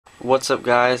What's up,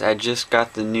 guys? I just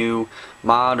got the new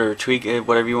mod or tweak,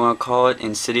 whatever you want to call it,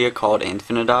 in Cydia called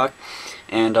Infinidock,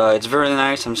 and it's very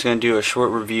nice. I'm just going to do a short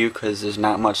review because there's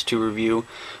not much to review,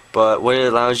 but what it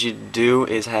allows you to do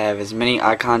is have as many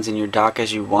icons in your dock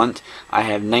as you want. I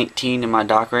have 19 in my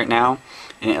dock right now,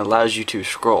 and it allows you to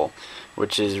scroll,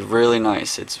 which is really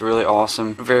nice. It's really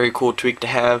awesome. Very cool tweak to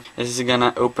have. This is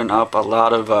gonna open up a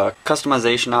lot of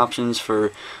customization options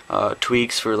for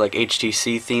tweaks for like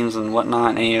HTC themes and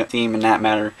whatnot, any theme in that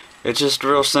matter. It's just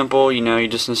real simple. You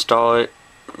just install it,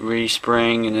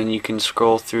 respring, and then you can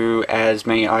scroll through as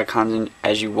many icons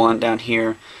as you want down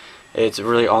here. It's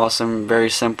really awesome, very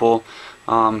simple.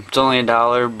 It's only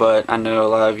 $1, but I know a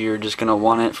lot of you are just gonna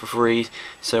want it for free,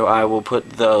 so I will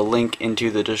put the link into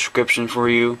the description for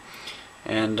you.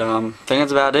 And I think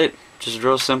that's about it. Just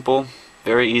real simple,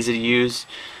 very easy to use,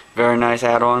 very nice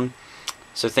add-on.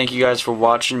 So thank you guys for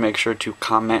watching. Make sure to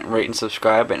comment, rate, and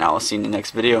subscribe, and I will see you in the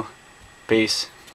next video. Peace.